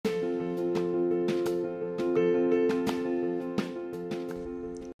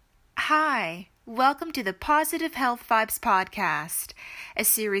Welcome to the Positive Health Vibes Podcast, a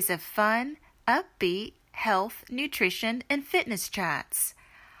series of fun, upbeat, health, nutrition, and fitness chats.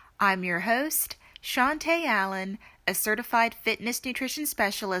 I'm your host, Shantae Allen, a certified fitness nutrition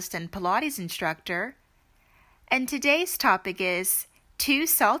specialist and Pilates instructor. And today's topic is too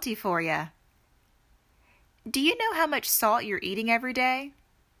salty for ya. Do you know how much salt you're eating every day?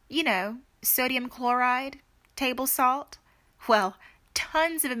 You know, sodium chloride, table salt? Well,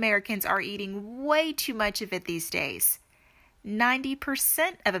 tons of Americans are eating way too much of it these days.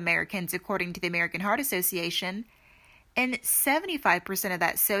 90% of Americans, according to the American Heart Association, and 75% of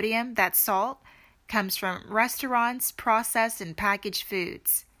that sodium, that salt, comes from restaurants, processed and packaged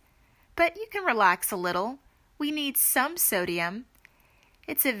foods. But you can relax a little. We need some sodium.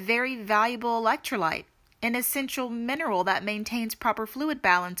 It's a very valuable electrolyte, an essential mineral that maintains proper fluid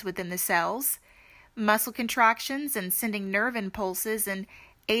balance within the cells, muscle contractions and sending nerve impulses, and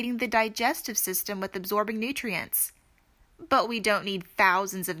aiding the digestive system with absorbing nutrients. But we don't need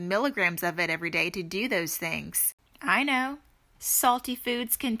thousands of milligrams of it every day to do those things. I know, salty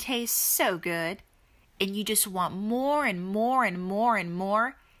foods can taste so good, and you just want more and more and more and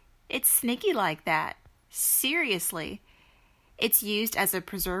more. It's sneaky like that. Seriously. It's used as a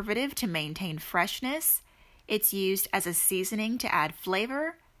preservative to maintain freshness. It's used as a seasoning to add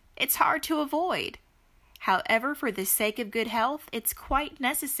flavor. It's hard to avoid. However, for the sake of good health, it's quite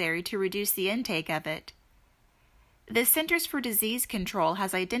necessary to reduce the intake of it. The Centers for Disease Control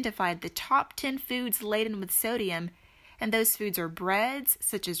has identified the top 10 foods laden with sodium, and those foods are breads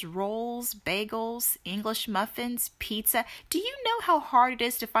such as rolls, bagels, English muffins, pizza. Do you know how hard it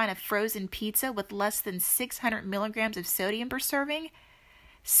is to find a frozen pizza with less than 600 milligrams of sodium per serving?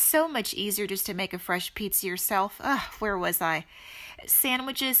 So much easier just to make a fresh pizza yourself. Where was I?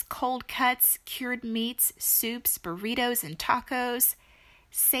 Sandwiches, cold cuts, cured meats, soups, burritos, and tacos.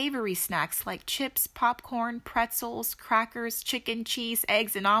 Savory snacks like chips, popcorn, pretzels, crackers, chicken, cheese,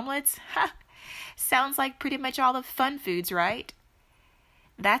 eggs, and omelets. Sounds like pretty much all the fun foods, right?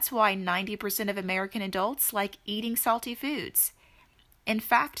 That's why 90% of American adults like eating salty foods. In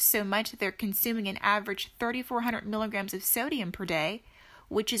fact, so much that they're consuming an average 3,400 milligrams of sodium per day,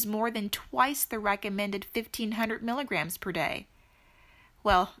 which is more than twice the recommended 1,500 milligrams per day.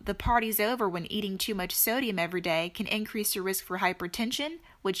 Well, the party's over when eating too much sodium every day can increase your risk for hypertension,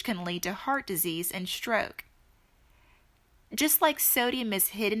 which can lead to heart disease and stroke. Just like sodium is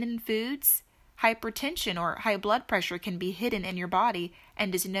hidden in foods, hypertension or high blood pressure can be hidden in your body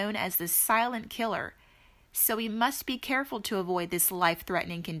and is known as the silent killer. So we must be careful to avoid this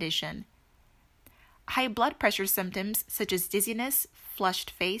life-threatening condition. High blood pressure symptoms such as dizziness,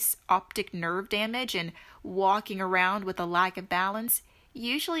 flushed face, optic nerve damage, and walking around with a lack of balance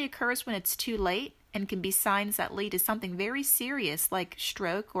usually occurs when it's too late and can be signs that lead to something very serious like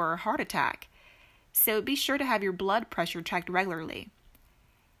stroke or heart attack. So be sure to have your blood pressure checked regularly.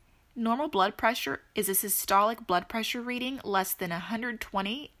 Normal blood pressure is a systolic blood pressure reading less than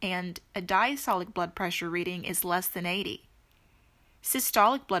 120 and a diastolic blood pressure reading is less than 80.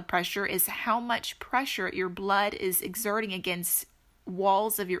 Systolic blood pressure is how much pressure your blood is exerting against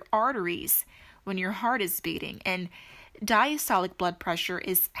walls of your arteries when your heart is beating, and diastolic blood pressure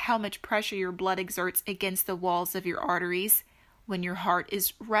is how much pressure your blood exerts against the walls of your arteries when your heart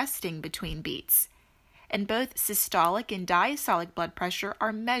is resting between beats. And both systolic and diastolic blood pressure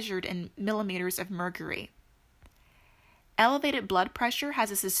are measured in millimeters of mercury. Elevated blood pressure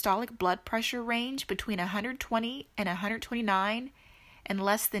has a systolic blood pressure range between 120 and 129 and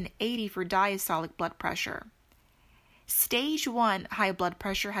less than 80 for diastolic blood pressure. Stage 1 high blood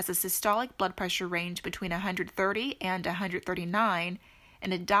pressure has a systolic blood pressure range between 130 and 139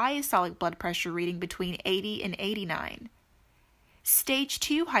 and a diastolic blood pressure reading between 80 and 89. Stage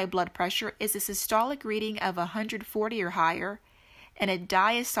 2 high blood pressure is a systolic reading of 140 or higher and a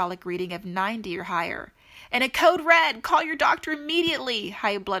diastolic reading of 90 or higher. And a code red, call your doctor immediately.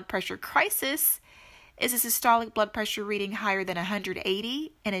 High blood pressure crisis is a systolic blood pressure reading higher than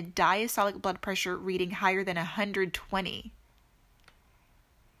 180 and a diastolic blood pressure reading higher than 120.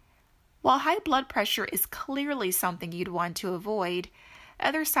 While high blood pressure is clearly something you'd want to avoid,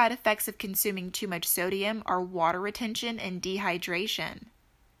 other side effects of consuming too much sodium are water retention and dehydration.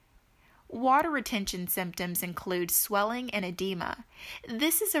 Water retention symptoms include swelling and edema.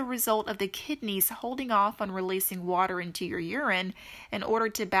 This is a result of the kidneys holding off on releasing water into your urine in order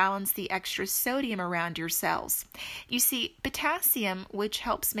to balance the extra sodium around your cells. You see, potassium, which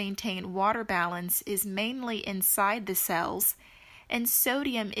helps maintain water balance, is mainly inside the cells, and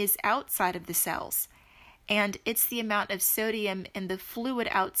sodium is outside of the cells. and it's the amount of sodium in the fluid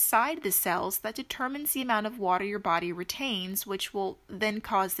outside the cells that determines the amount of water your body retains, which will then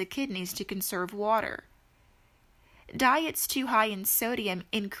cause the kidneys to conserve water. Diets too high in sodium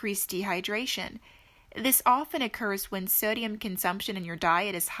increase dehydration. This often occurs when sodium consumption in your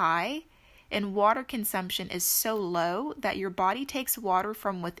diet is high and water consumption is so low that your body takes water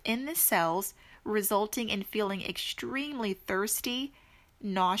from within the cells, resulting in feeling extremely thirsty,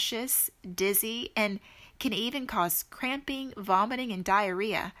 nauseous, dizzy, and can even cause cramping, vomiting, and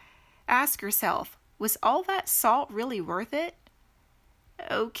diarrhea. Ask yourself, was all that salt really worth it?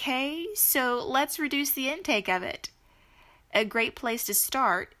 Okay, so let's reduce the intake of it. A great place to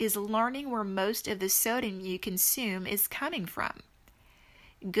start is learning where most of the sodium you consume is coming from.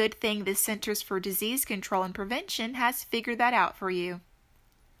 Good thing the Centers for Disease Control and Prevention has figured that out for you.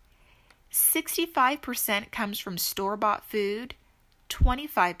 65% comes from store-bought food,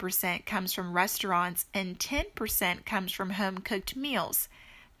 25% comes from restaurants, and 10% comes from home-cooked meals.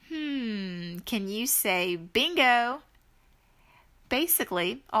 Can you say bingo?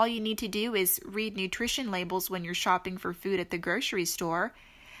 Basically, all you need to do is read nutrition labels when you're shopping for food at the grocery store.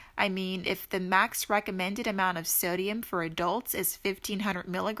 I mean, if the max recommended amount of sodium for adults is 1,500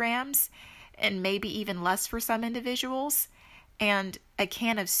 milligrams, and maybe even less for some individuals, and a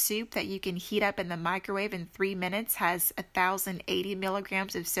can of soup that you can heat up in the microwave in 3 minutes has 1,080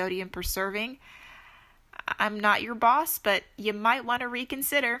 milligrams of sodium per serving, I'm not your boss, but you might want to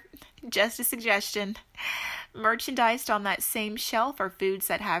reconsider. Just a suggestion. Merchandised on that same shelf are foods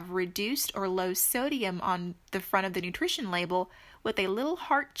that have reduced or low sodium on the front of the nutrition label with a little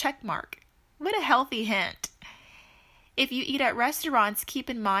heart check mark. What a healthy hint. If you eat at restaurants, keep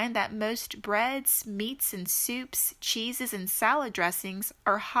in mind that most breads, meats, and soups, cheeses, and salad dressings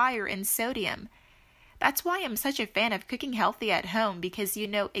are higher in sodium. That's why I'm such a fan of cooking healthy at home, because you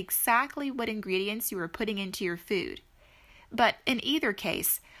know exactly what ingredients you are putting into your food. But in either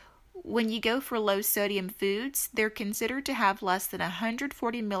case, when you go for low sodium foods, they're considered to have less than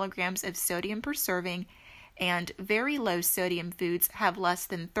 140 milligrams of sodium per serving, and very low sodium foods have less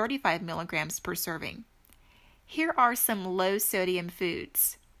than 35 milligrams per serving. Here are some low sodium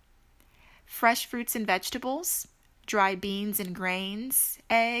foods: fresh fruits and vegetables, dry beans and grains,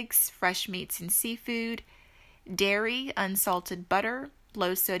 eggs, fresh meats and seafood, dairy, unsalted butter,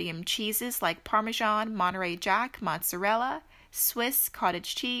 low sodium cheeses like Parmesan, Monterey Jack, mozzarella, Swiss,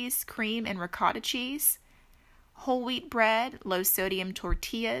 cottage cheese, cream, and ricotta cheese, whole wheat bread, low sodium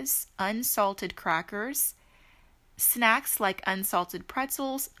tortillas, unsalted crackers, snacks like unsalted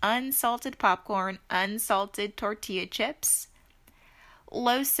pretzels, unsalted popcorn, unsalted tortilla chips,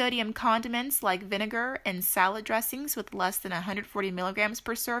 low sodium condiments like vinegar and salad dressings with less than 140 milligrams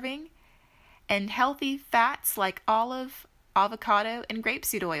per serving, and healthy fats like olive, avocado, and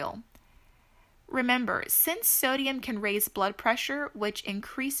grapeseed oil. Remember, since sodium can raise blood pressure, which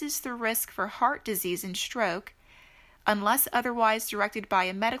increases the risk for heart disease and stroke, unless otherwise directed by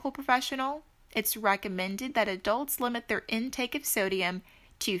a medical professional, it's recommended that adults limit their intake of sodium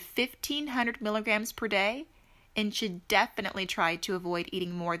to 1,500 milligrams per day and should definitely try to avoid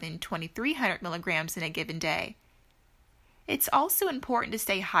eating more than 2,300 milligrams in a given day. It's also important to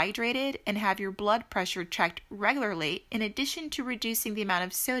stay hydrated and have your blood pressure checked regularly, in addition to reducing the amount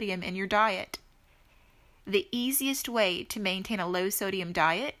of sodium in your diet. The easiest way to maintain a low sodium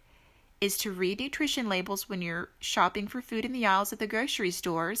diet is to read nutrition labels when you're shopping for food in the aisles at the grocery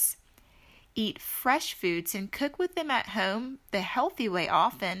stores, eat fresh foods and cook with them at home the healthy way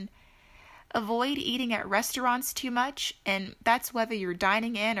often, avoid eating at restaurants too much, and that's whether you're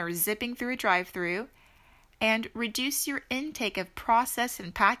dining in or zipping through a drive-thru, and reduce your intake of processed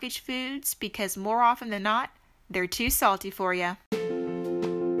and packaged foods because more often than not, they're too salty for you.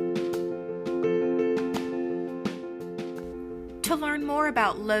 To learn more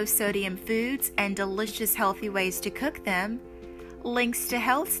about low sodium foods and delicious healthy ways to cook them, links to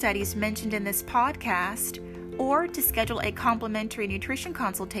health studies mentioned in this podcast, or to schedule a complimentary nutrition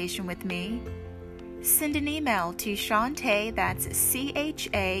consultation with me, send an email to Chantay, that's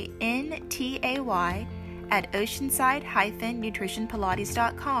CHANTAY, at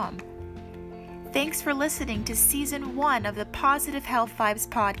oceanside-nutritionpilates.com. Thanks for listening to Season 1 of the Positive Health Vibes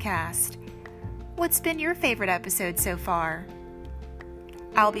podcast. What's been your favorite episode so far?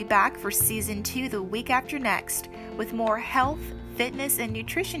 I'll be back for Season 2 the week after next with more health, fitness, and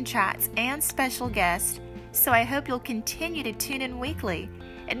nutrition chats and special guests, so I hope you'll continue to tune in weekly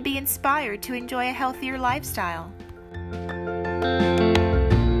and be inspired to enjoy a healthier lifestyle.